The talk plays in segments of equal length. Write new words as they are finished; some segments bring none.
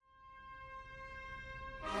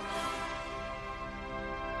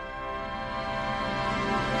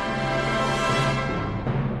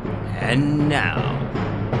And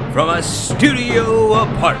now, from a studio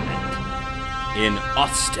apartment in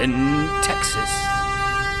Austin, Texas,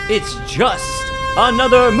 it's Just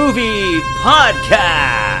Another Movie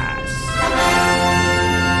Podcast!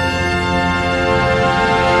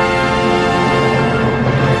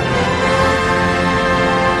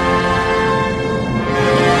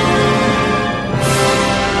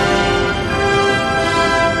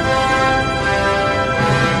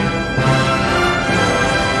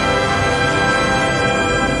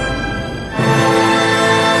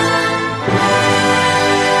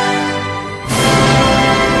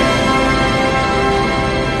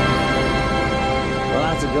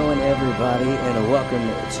 And welcome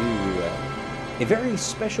to a very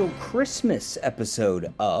special Christmas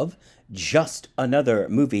episode of Just Another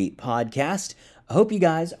Movie Podcast. I hope you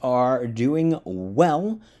guys are doing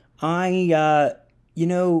well. I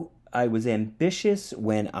was ambitious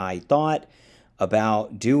when I thought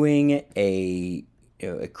about doing a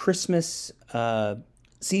Christmas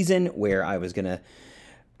season where I was going to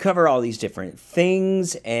cover all these different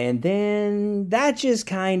things, and then that just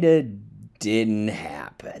kind of didn't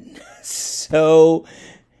happen. So,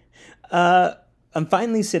 I'm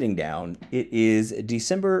finally sitting down. It is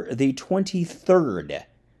December the 23rd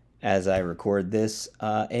as I record this,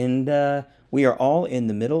 and we are all in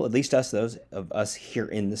the middle, at least those of us here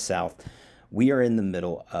in the South, we are in the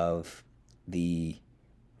middle of the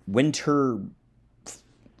winter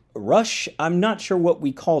rush. I'm not sure what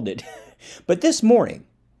we called it, but this morning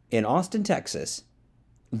in Austin, Texas,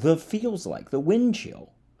 the wind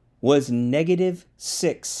chill was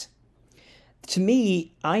 -6. To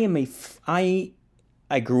me, I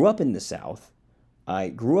grew up in the South. I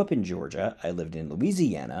grew up in Georgia. I lived in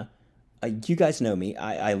Louisiana. You guys know me.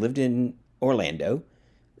 I lived in Orlando.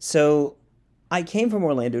 So I came from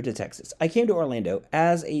Orlando to Texas. I came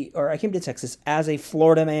to Texas as a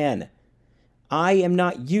Florida man. I am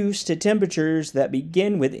not used to temperatures that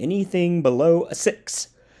begin with anything below a 6.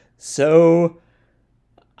 So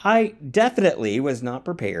I definitely was not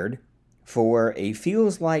prepared for a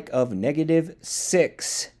feels like of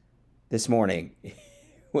 -6 this morning. It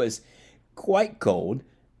was quite cold,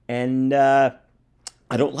 and I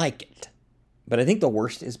don't like it. But I think the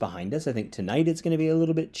worst is behind us. I think tonight it's going to be a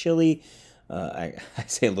little bit chilly. I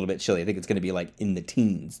say a little bit chilly. I think it's going to be like in the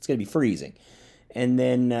teens. It's going to be freezing. And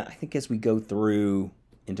then I think as we go through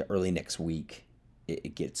into early next week,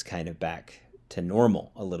 it gets kind of back to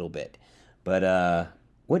normal a little bit. But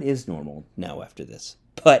what is normal now after this?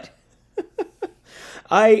 But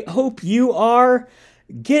I hope you are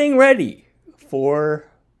getting ready for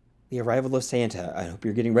the arrival of Santa. I hope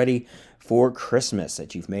you're getting ready for Christmas,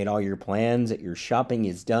 that you've made all your plans, that your shopping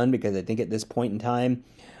is done, because I think at this point in time,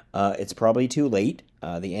 it's probably too late.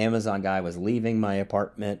 The Amazon guy was leaving my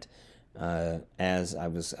apartment as I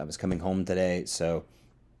was coming home today. So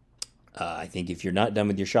I think if you're not done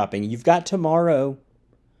with your shopping, you've got tomorrow.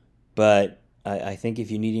 But I think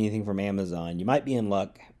if you need anything from Amazon, you might be in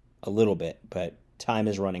luck a little bit, but time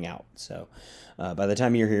is running out. So by the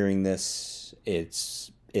time you're hearing this,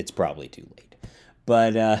 it's probably too late.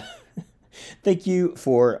 But thank you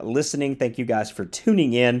for listening. Thank you guys for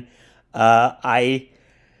tuning in. I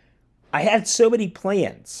had so many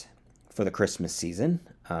plans for the Christmas season.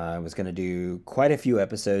 I was going to do quite a few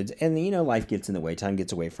episodes, and life gets in the way. Time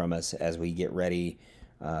gets away from us as we get ready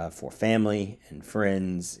for family and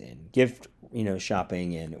friends and gift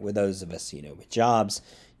shopping, and with those of us with jobs,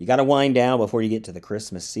 you got to wind down before you get to the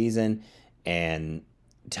Christmas season, and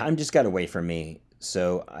time just got away from me.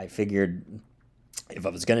 So I figured if I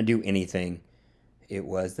was going to do anything, it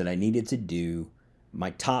was that I needed to do my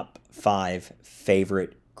top 5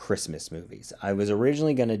 favorite Christmas movies. I was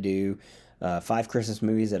originally going to do 5 Christmas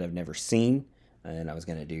movies that I've never seen, and I was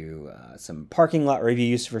going to do some parking lot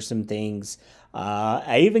reviews for some things.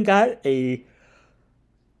 I even got a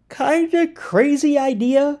kind of crazy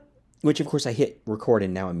idea, which of course I hit record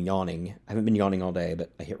and now I'm yawning. I haven't been yawning all day,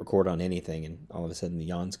 but I hit record on anything and all of a sudden the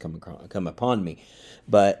yawns come upon me.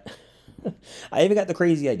 But I even got the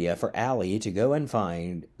crazy idea for Allie to go and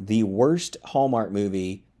find the worst Hallmark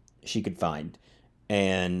movie she could find.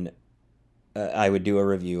 And I would do a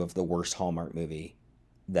review of the worst Hallmark movie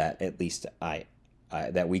that at least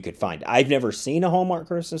that we could find. I've never seen a Hallmark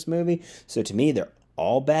Christmas movie, so to me they're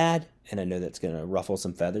all bad, and I know that's going to ruffle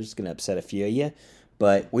some feathers. It's going to upset a few of you,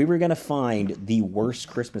 but we were going to find the worst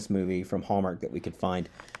Christmas movie from Hallmark that we could find,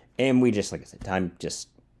 and we just, like I said, time just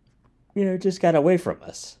got away from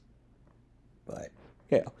us.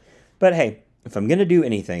 But hey, if I'm going to do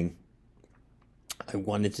anything, I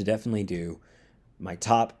wanted to definitely do my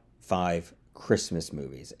top 5 Christmas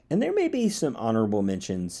movies. And there may be some honorable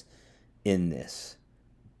mentions in this,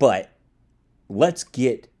 but let's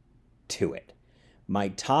get to it. My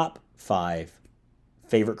top 5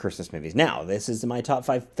 favorite Christmas movies. Now, this is my top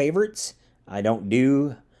 5 favorites. I don't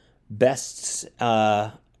do bests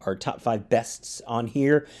or top 5 bests on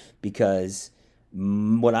here because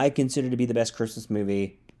what I consider to be the best Christmas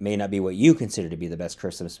movie may not be what you consider to be the best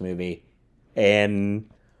Christmas movie. And,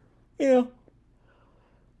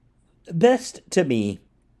 best to me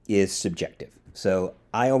is subjective. So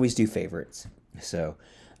I always do favorites. So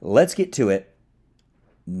let's get to it.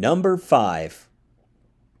 Number 5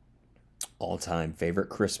 all-time favorite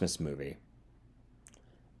Christmas movie.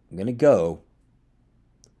 I'm going to go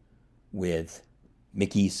with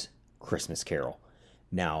Mickey's Christmas Carol.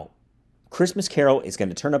 Now, Christmas Carol is going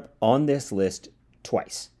to turn up on this list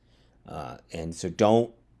twice. And so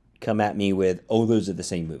don't come at me with, oh, those are the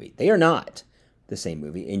same movie. They are not the same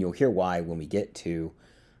movie, and you'll hear why when we get to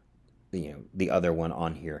the other one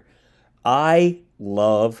on here. I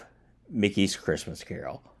love Mickey's Christmas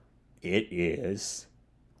Carol. It is...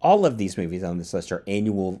 All of these movies on this list are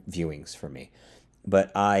annual viewings for me.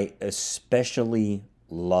 But I especially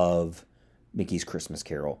love Mickey's Christmas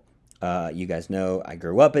Carol. You guys know I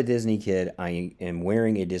grew up a Disney kid. I am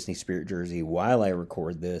wearing a Disney Spirit jersey while I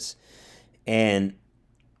record this. And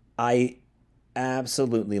I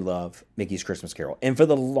absolutely love Mickey's Christmas Carol. And for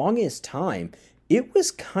the longest time, it was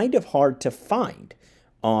kind of hard to find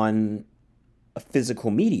on a physical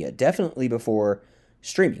media. Definitely before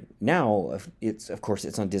streaming. Now, it's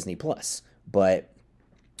on Disney Plus. But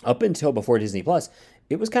up until before Disney Plus,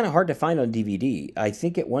 it was kind of hard to find on DVD. I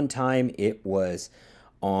think at one time it was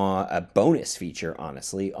on a bonus feature,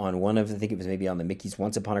 honestly, on one of, I think it was maybe on the Mickey's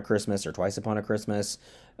Once Upon a Christmas or Twice Upon a Christmas.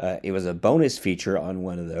 It was a bonus feature on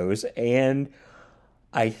one of those. And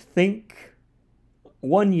I think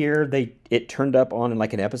one year it turned up on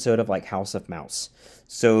like an episode of like House of Mouse.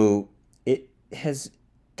 So it has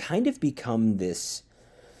kind of become this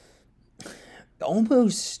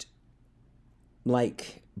almost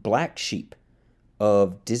like black sheep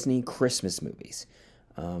of Disney Christmas movies.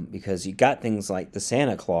 Because you got things like the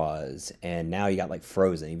Santa Claus, and now you got like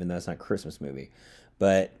Frozen, even though it's not a Christmas movie.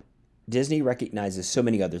 But Disney recognizes so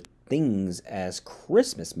many other things as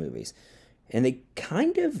Christmas movies, and they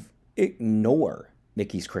kind of ignore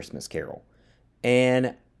Mickey's Christmas Carol.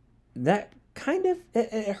 And that kind of,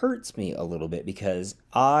 it hurts me a little bit because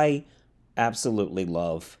I absolutely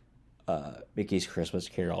love Mickey's Christmas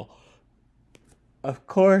Carol. Of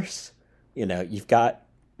course, you've got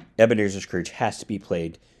Ebenezer Scrooge has to be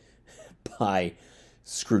played by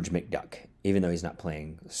Scrooge McDuck, even though he's not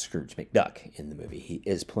playing Scrooge McDuck in the movie. He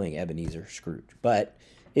is playing Ebenezer Scrooge, but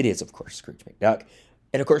it is, of course, Scrooge McDuck.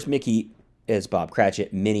 And, of course, Mickey as Bob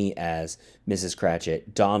Cratchit, Minnie as Mrs.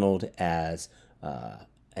 Cratchit, Donald as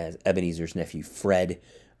Ebenezer's nephew Fred.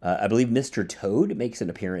 I believe Mr. Toad makes an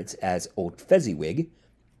appearance as Old Fezziwig.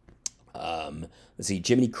 Let's see,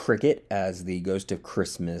 Jiminy Cricket as the Ghost of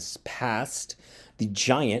Christmas Past, the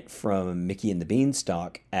Giant from Mickey and the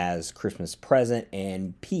Beanstalk as Christmas Present,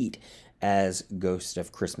 and Pete as Ghost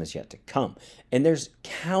of Christmas Yet to Come. And there's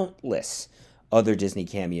countless other Disney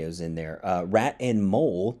cameos in there. Rat and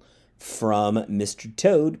Mole from Mr.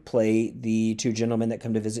 Toad play the two gentlemen that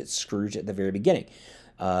come to visit Scrooge at the very beginning.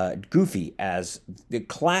 Goofy as the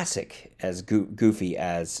classic as Goofy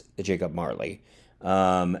as Jacob Marley.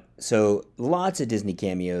 So lots of Disney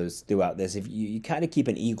cameos throughout this. If you kind of keep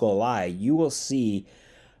an eagle eye, you will see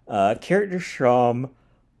characters from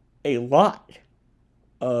a lot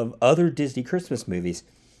of other Disney Christmas movies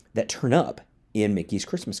that turn up in Mickey's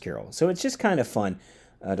Christmas Carol. So it's just kind of fun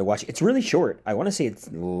to watch. It's really short. I want to say it's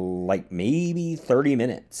like maybe 30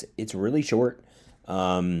 minutes. It's really short.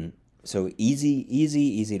 So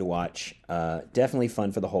easy to watch. Definitely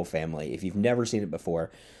fun for the whole family. If you've never seen it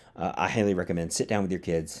before, I highly recommend sit down with your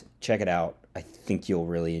kids, check it out. I think you'll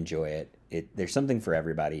really enjoy it. There's something for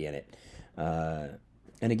everybody in it.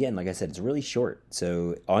 And again, like I said, it's really short.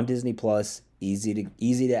 So on Disney Plus, easy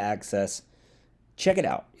to access. Check it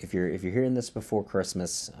out. If you're hearing this before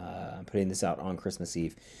Christmas, I'm putting this out on Christmas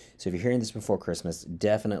Eve. So if you're hearing this before Christmas,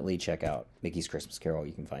 definitely check out Mickey's Christmas Carol.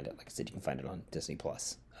 You can find it, like I said, you can find it on Disney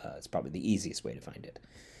Plus. It's probably the easiest way to find it.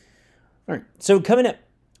 All right. So coming up,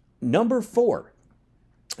 number four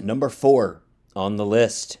on the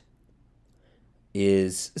list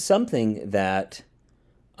is something that,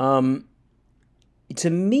 to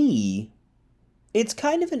me, it's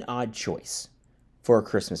kind of an odd choice for a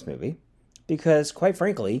Christmas movie because, quite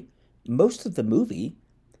frankly, most of the movie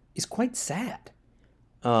is quite sad.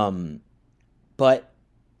 But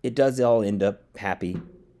it does all end up happy,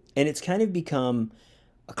 and it's kind of become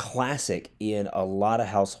a classic in a lot of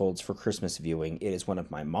households for Christmas viewing. It is one of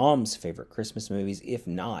my mom's favorite Christmas movies, if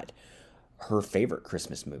not her favorite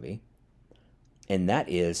Christmas movie, and that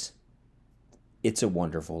is It's a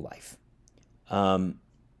Wonderful Life.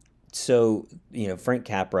 So, Frank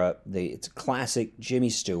Capra, it's a classic. Jimmy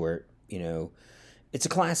Stewart, it's a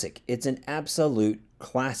classic. It's an absolute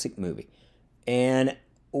classic movie. And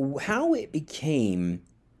how it became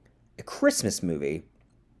a Christmas movie,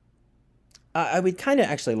 I would kind of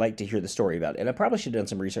actually like to hear the story about it. And I probably should have done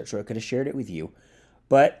some research so I could have shared it with you,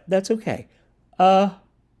 but that's okay. I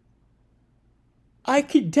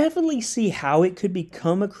could definitely see how it could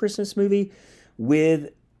become a Christmas movie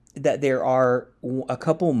with that there are a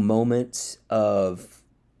couple moments of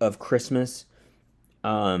Christmas,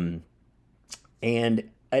 um, and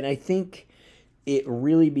I think it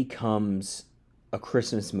really becomes a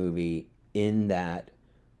Christmas movie in that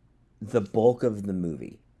the bulk of the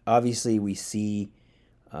movie. Obviously, we see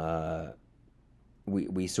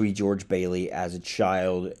we see George Bailey as a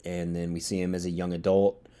child, and then we see him as a young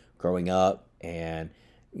adult growing up, and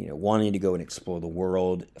wanting to go and explore the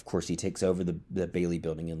world. Of course, he takes over the Bailey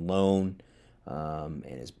building and loan, and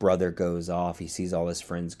his brother goes off. He sees all his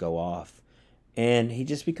friends go off, and he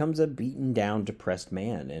just becomes a beaten down, depressed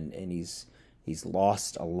man, and he's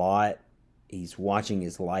lost a lot. He's watching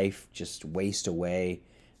his life just waste away.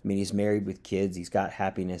 I mean, he's married with kids. He's got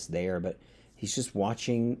happiness there, but he's just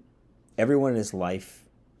watching everyone in his life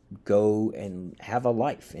go and have a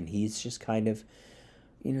life, and he's just kind of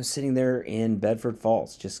sitting there in Bedford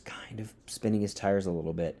Falls, just kind of spinning his tires a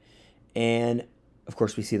little bit. And of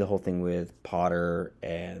course, we see the whole thing with Potter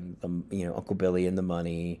and Uncle Billy and the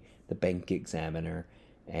money, the bank examiner,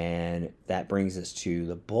 and that brings us to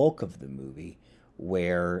the bulk of the movie,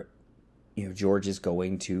 where George is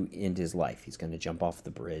going to end his life. He's going to jump off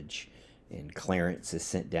the bridge, and Clarence is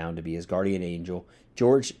sent down to be his guardian angel.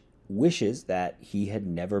 George wishes that he had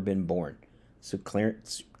never been born. So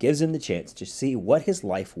Clarence gives him the chance to see what his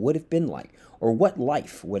life would have been like, or what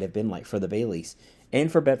life would have been like for the Baileys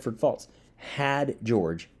and for Bedford Falls had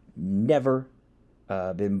George never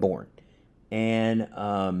been born. And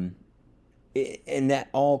that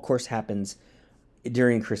all, of course, happens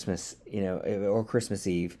during Christmas, or Christmas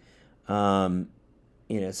Eve.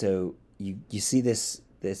 So you see this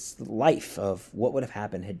life of what would have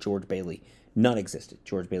happened had George Bailey not existed.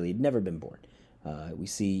 George Bailey had never been born. We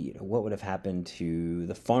see what would have happened to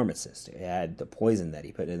the pharmacist who had the poison that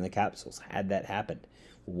he put in the capsules. Had that happened,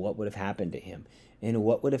 what would have happened to him? And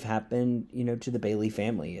what would have happened, to the Bailey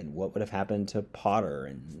family? And what would have happened to Potter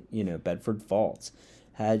and, Bedford Falls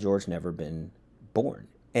had George never been born?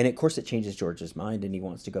 And of course it changes George's mind, and he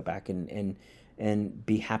wants to go back and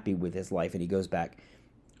be happy with his life. And he goes back,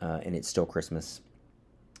 and it's still Christmas.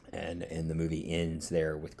 And the movie ends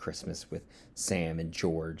there with Christmas, with Sam and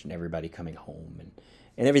George and everybody coming home,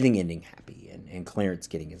 and everything ending happy, and Clarence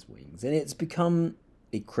getting his wings. And it's become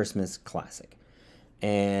a Christmas classic.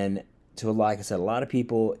 And like I said, a lot of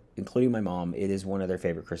people, including my mom, it is one of their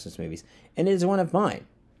favorite Christmas movies. And it is one of mine.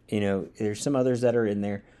 There's some others that are in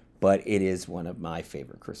there, but it is one of my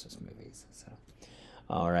favorite Christmas movies. So,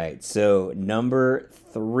 all right. So number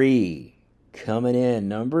 3 coming in.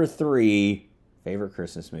 Number 3 favorite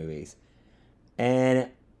Christmas movies. And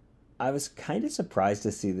I was kind of surprised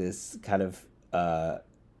to see this kind of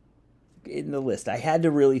in the list. I had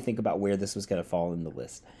to really think about where this was going to fall in the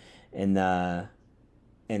list. And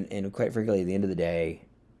quite frankly, at the end of the day,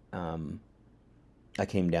 I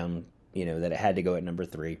came down, that it had to go at number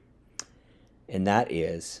 3. And that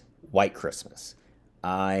is White Christmas.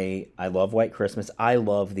 I love White Christmas. I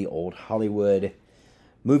love the old Hollywood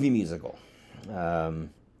movie musical.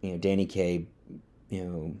 Danny Kaye,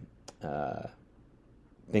 Bing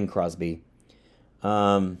Crosby,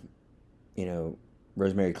 Rosemary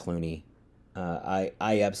Clooney. I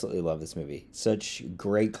absolutely love this movie. Such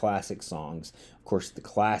great classic songs. Of course, the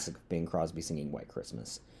classic of Bing Crosby singing White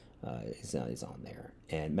Christmas is on there.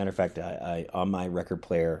 And matter of fact, I on my record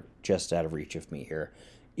player, just out of reach of me here,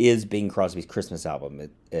 is Bing Crosby's Christmas album.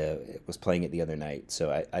 It was playing it the other night,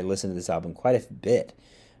 so I listened to this album quite a bit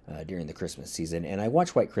during the Christmas season, and I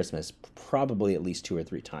watched White Christmas probably at least 2 or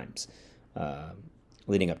 3 times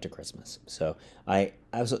leading up to Christmas. So I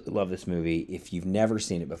absolutely love this movie. If you've never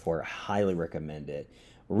seen it before, I highly recommend it.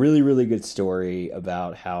 Really, really good story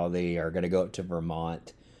about how they are going to go up to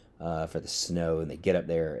Vermont for the snow, and they get up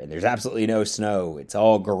there, and there's absolutely no snow. It's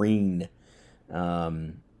all green,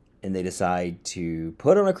 and they decide to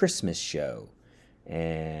put on a Christmas show.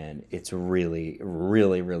 And it's really,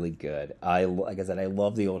 really, really good. Like I said, I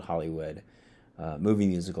love the old Hollywood movie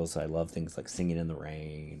musicals. So I love things like Singing in the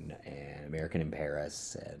Rain and American in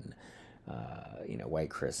Paris and White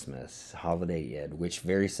Christmas, Holiday Inn, which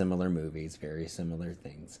very similar movies, very similar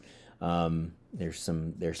things. There's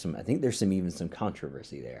some, I think there's even some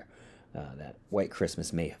controversy there that White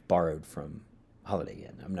Christmas may have borrowed from Holiday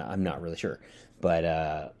Inn. I'm not really sure,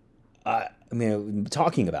 but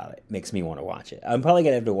talking about it makes me want to watch it. I'm probably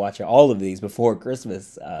gonna have to watch all of these before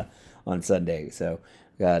Christmas on Sunday. So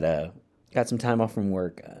got some time off from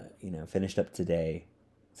work. Finished up today,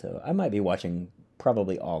 so I might be watching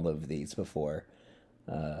probably all of these before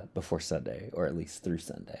Sunday, or at least through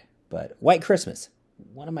Sunday. But White Christmas,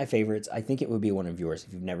 one of my favorites. I think it would be one of yours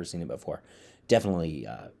if you've never seen it before. Definitely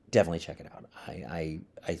check it out. I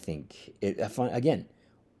think it fun again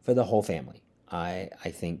for the whole family. I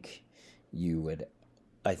think you would.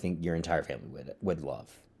 I think your entire family would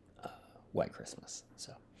love White Christmas.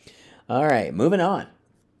 So, all right, moving on.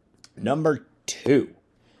 Number two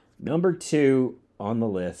on the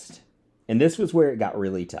list, and this was where it got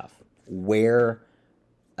really tough. Where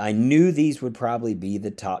I knew these would probably be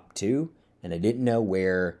the top two, and I didn't know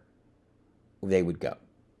where they would go.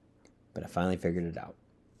 But I finally figured it out.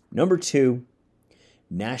 Number two,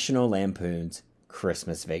 National Lampoon's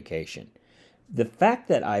Christmas Vacation. The fact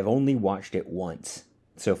that I've only watched it once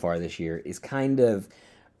so far this year is kind of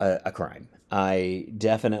a crime. I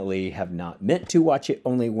definitely have not meant to watch it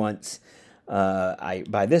only once.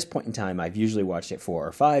 By this point in time, I've usually watched it 4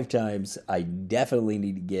 or 5 times. I definitely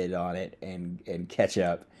need to get on it and catch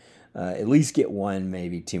up. At least get 1,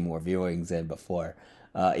 maybe 2 more viewings than before.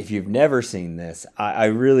 If you've never seen this, I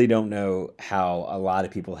really don't know how a lot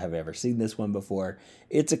of people have ever seen this one before.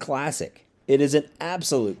 It's a classic. It is an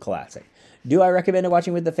absolute classic. Do I recommend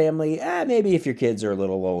watching with the family? Maybe if your kids are a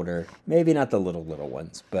little older. Maybe not the little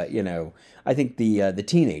ones. But, I think the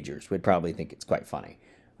teenagers would probably think it's quite funny.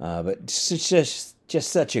 But it's just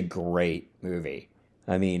such a great movie.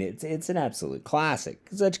 I mean, it's an absolute classic.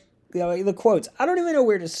 The quotes, I don't even know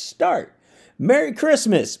where to start. Merry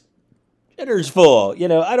Christmas. Dinner's full.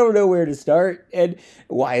 I don't know where to start. And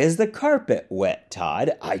why is the carpet wet,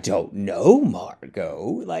 Todd? I don't know,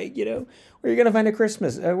 Margot. Where are you going to find a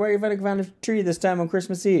Christmas? Where are you going to find a tree this time on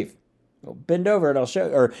Christmas Eve? Well, bend over and I'll show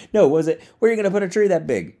you. Or, no, where are you going to put a tree that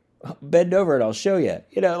big? Bend over and I'll show you.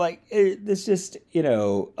 It's just,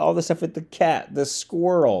 all the stuff with the cat, the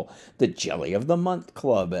squirrel, the Jelly of the Month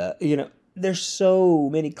Club. There's so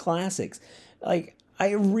many classics.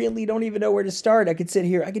 I really don't even know where to start. I could sit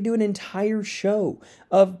here. I could do an entire show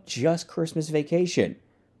of just Christmas Vacation.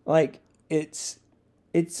 It's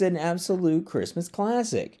an absolute Christmas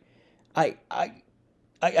classic. I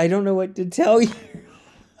don't know what to tell you.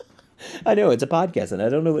 I know it's a podcast and I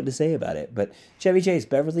don't know what to say about it. But Chevy Chase,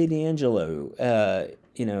 Beverly D'Angelo,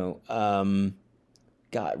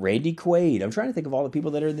 Randy Quaid. I'm trying to think of all the people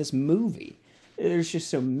that are in this movie. There's just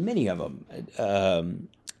so many of them.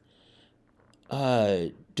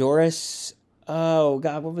 Doris, oh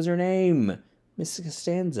God, what was her name? Miss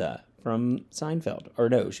Costanza from Seinfeld. Or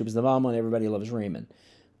no, she was the mom on Everybody Loves Raymond.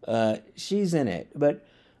 She's in it. But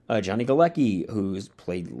Johnny Galecki, who's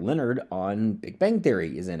played Leonard on Big Bang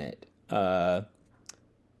Theory, is in it. One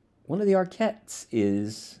of the Arquettes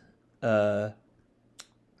is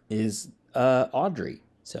Audrey.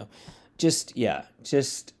 So just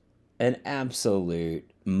an absolute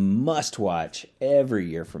must-watch every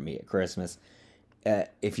year for me at Christmas.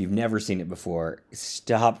 If you've never seen it before,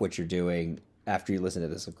 stop what you're doing after you listen to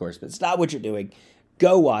this, of course, but stop what you're doing.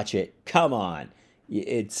 Go watch it. Come on.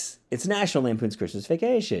 It's National Lampoon's Christmas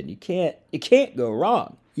Vacation. You can't go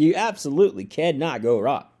wrong. You absolutely cannot go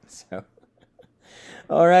wrong. So,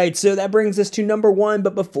 all right. So that brings us to number 1.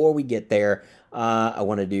 But before we get there, I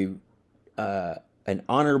want to do an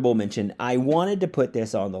honorable mention. I wanted to put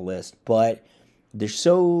this on the list, but there's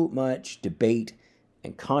so much debate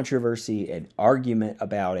and controversy and argument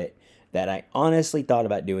about it that I honestly thought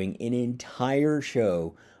about doing an entire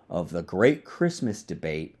show of the Great Christmas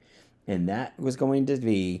Debate, and that was going to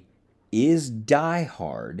be, is Die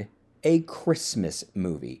Hard a Christmas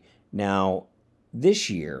movie? Now, this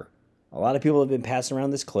year, a lot of people have been passing around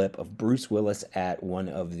this clip of Bruce Willis at one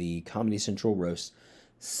of the Comedy Central roasts,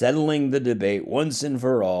 settling the debate once and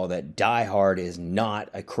for all that Die Hard is not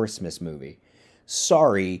a Christmas movie.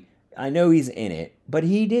 Sorry, I know he's in it, but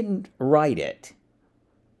he didn't write it.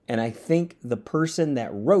 And I think the person that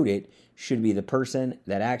wrote it should be the person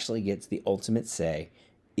that actually gets the ultimate say.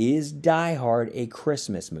 Is Die Hard a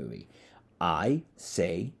Christmas movie? I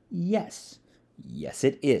say yes. Yes,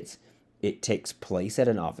 it is. It takes place at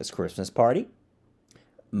an office Christmas party.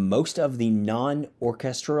 Most of the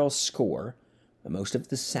non-orchestral score, most of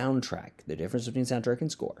the soundtrack, the difference between soundtrack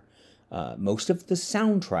and score, most of the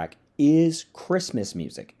soundtrack is Christmas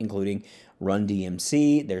music, including Run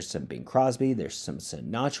DMC. There's some Bing Crosby. There's some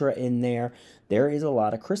Sinatra in there. There is a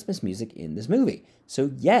lot of Christmas music in this movie.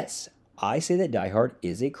 So yes, I say that Die Hard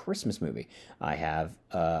is a Christmas movie. I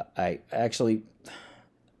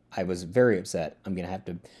was very upset. I'm going to have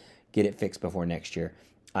to get it fixed before next year.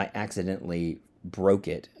 I accidentally broke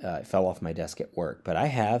it. It fell off my desk at work. But I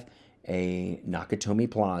have a Nakatomi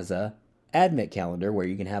Plaza advent calendar where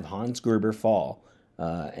you can have Hans Gruber fall.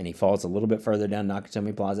 And he falls a little bit further down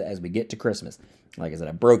Nakatomi Plaza as we get to Christmas. Like I said,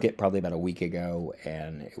 I broke it probably about a week ago,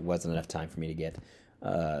 and it wasn't enough time for me to get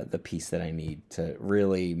the piece that I need to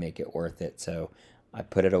really make it worth it. So I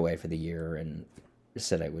put it away for the year and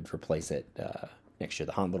said I would replace it next year.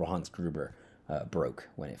 The little Hans Gruber broke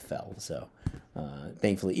when it fell. So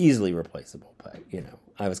thankfully easily replaceable. But,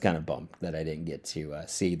 I was kind of bummed that I didn't get to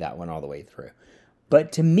see that one all the way through.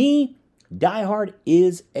 But to me, Die Hard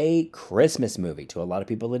is a Christmas movie. To a lot of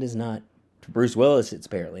people, it is not. To Bruce Willis, it's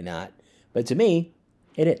apparently not. But to me,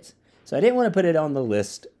 it is. So I didn't want to put it on the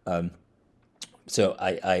list. So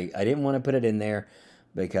I didn't want to put it in there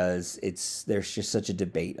because there's just such a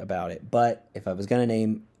debate about it. But if I was going to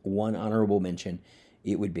name one honorable mention,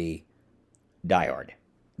 it would be Die Hard.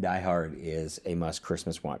 Die Hard is a must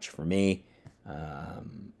Christmas watch for me.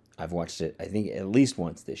 I've watched it, I think, at least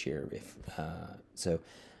once this year.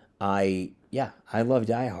 I love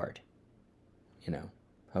Die Hard. Ho,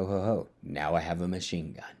 ho, ho. Now I have a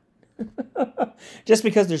machine gun. Just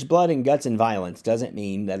because there's blood and guts and violence doesn't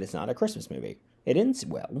mean that it's not a Christmas movie. It ends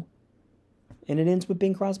well. And it ends with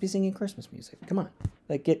Bing Crosby singing Christmas music. Come on.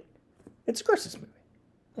 It's a Christmas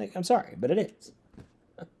movie. I'm sorry, but it is.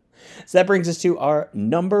 So that brings us to our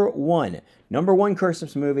number one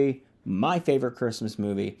Christmas movie, my favorite Christmas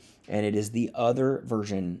movie, and it is the other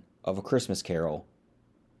version of A Christmas Carol,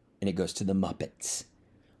 and it goes to the Muppets.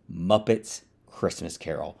 Muppets Christmas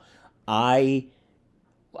Carol. I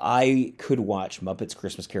could watch Muppets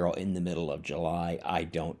Christmas Carol in the middle of July. I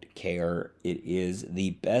don't care. It is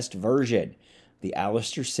the best version. The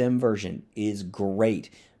Alistair Sim version is great.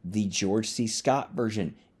 The George C. Scott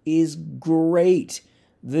version is great.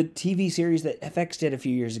 The TV series that FX did a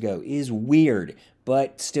few years ago is weird,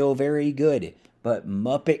 but still very good. But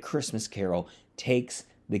Muppet Christmas Carol takes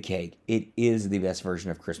the cake. It is the best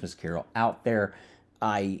version of Christmas Carol out there.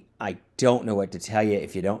 I don't know what to tell you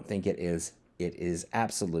if you don't think it is. It is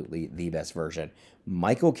absolutely the best version.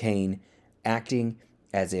 Michael Caine acting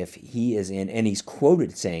as if he is in, and he's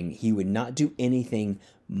quoted saying he would not do anything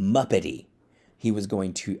Muppety. He was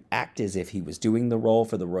going to act as if he was doing the role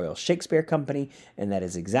for the Royal Shakespeare Company, and that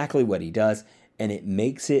is exactly what he does, and it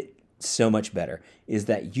makes it so much better, is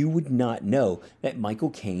that you would not know that Michael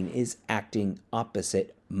Caine is acting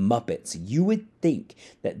opposite Muppets. You would think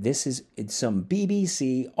that this is some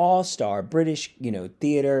BBC all-star British,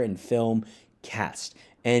 theater and film cast,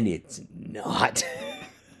 and it's not.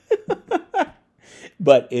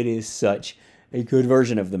 But it is such a good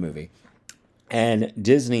version of the movie. And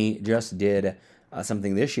Disney just did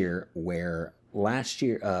something this year where last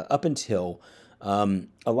year, up until a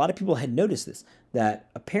lot of people had noticed this, that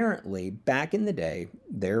apparently back in the day,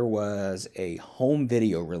 there was a home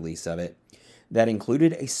video release of it that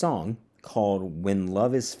included a song called When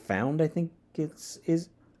Love Is Found, I think it's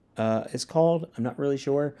called. I'm not really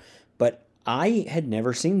sure. But I had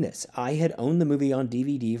never seen this. I had owned the movie on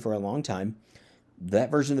DVD for a long time.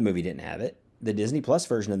 That version of the movie didn't have it. The Disney Plus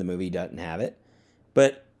version of the movie doesn't have it.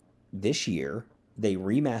 But this year, they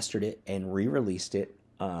remastered it and re-released it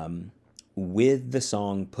with the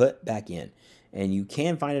song put back in. And you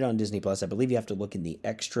can find it on Disney Plus. I believe you have to look in the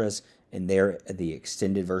extras, and the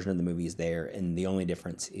extended version of the movie is there. And the only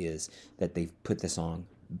difference is that they've put the song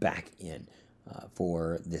back in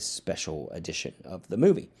for this special edition of the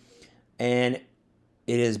movie. And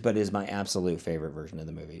it is my absolute favorite version of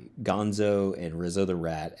the movie. Gonzo and Rizzo the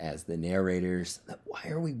Rat as the narrators. Why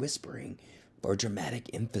are we whispering? For dramatic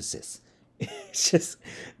emphasis. It's just,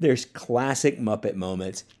 there's classic Muppet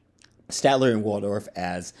moments. Statler and Waldorf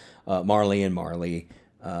as Marley and Marley.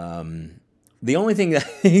 The only thing that I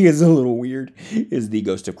think is a little weird is the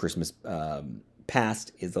Ghost of Christmas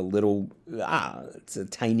Past is a little, it's a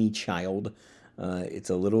tiny child. It's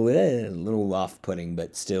a little off-putting,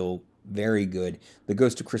 but still very good. The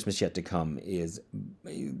Ghost of Christmas Yet to Come is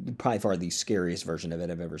probably far the scariest version of it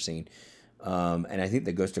I've ever seen. And I think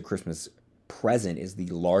the Ghost of Christmas Present is the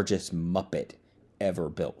largest Muppet ever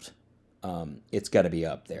built. It's got to be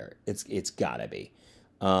up there. It's got to be.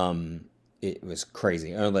 It was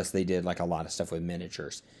crazy, unless they did like a lot of stuff with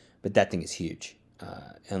miniatures. But that thing is huge.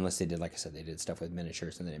 Unless they did, like I said, they did stuff with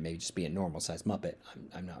miniatures, and then it may just be a normal size Muppet.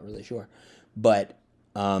 I'm not really sure. But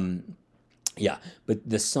Yeah, but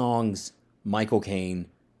the songs, Michael Caine,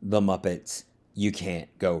 The Muppets, you can't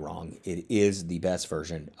go wrong. It is the best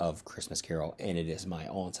version of Christmas Carol, and it is my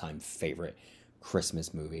all-time favorite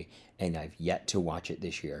Christmas movie, and I've yet to watch it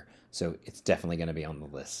this year. So it's definitely going to be on the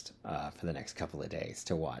list for the next couple of days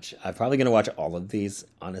to watch. I'm probably going to watch all of these,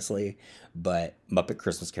 honestly, but Muppet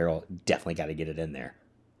Christmas Carol, definitely got to get it in there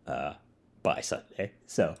by Sunday.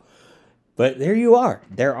 So, but there you are.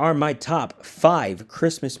 There are my top five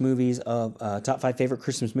top five favorite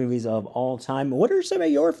Christmas movies of all time. What are some of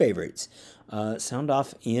your favorites? Sound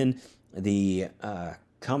off in the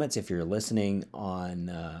comments if you're listening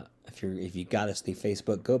on. If you got us through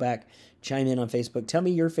Facebook, go back, chime in on Facebook. Tell me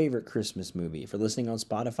your favorite Christmas movie. If you're listening on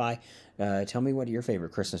Spotify, tell me what your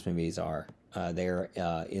favorite Christmas movies are. There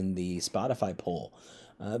in the Spotify poll.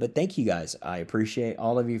 But thank you guys. I appreciate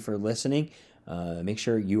all of you for listening. Make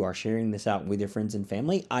sure you are sharing this out with your friends and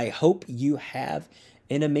family. I hope you have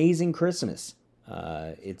an amazing Christmas.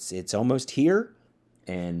 It's almost here,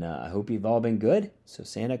 and I hope you've all been good. So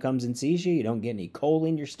Santa comes and sees you. You don't get any coal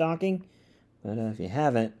in your stocking. But if you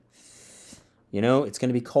haven't, it's going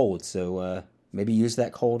to be cold. So maybe use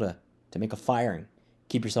that coal to make a fire and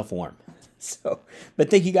keep yourself warm. But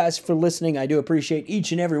thank you guys for listening. I do appreciate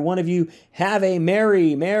each and every one of you. Have a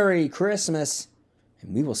Merry, Merry Christmas.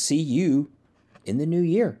 And we will see you in the new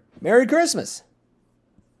year. Merry Christmas.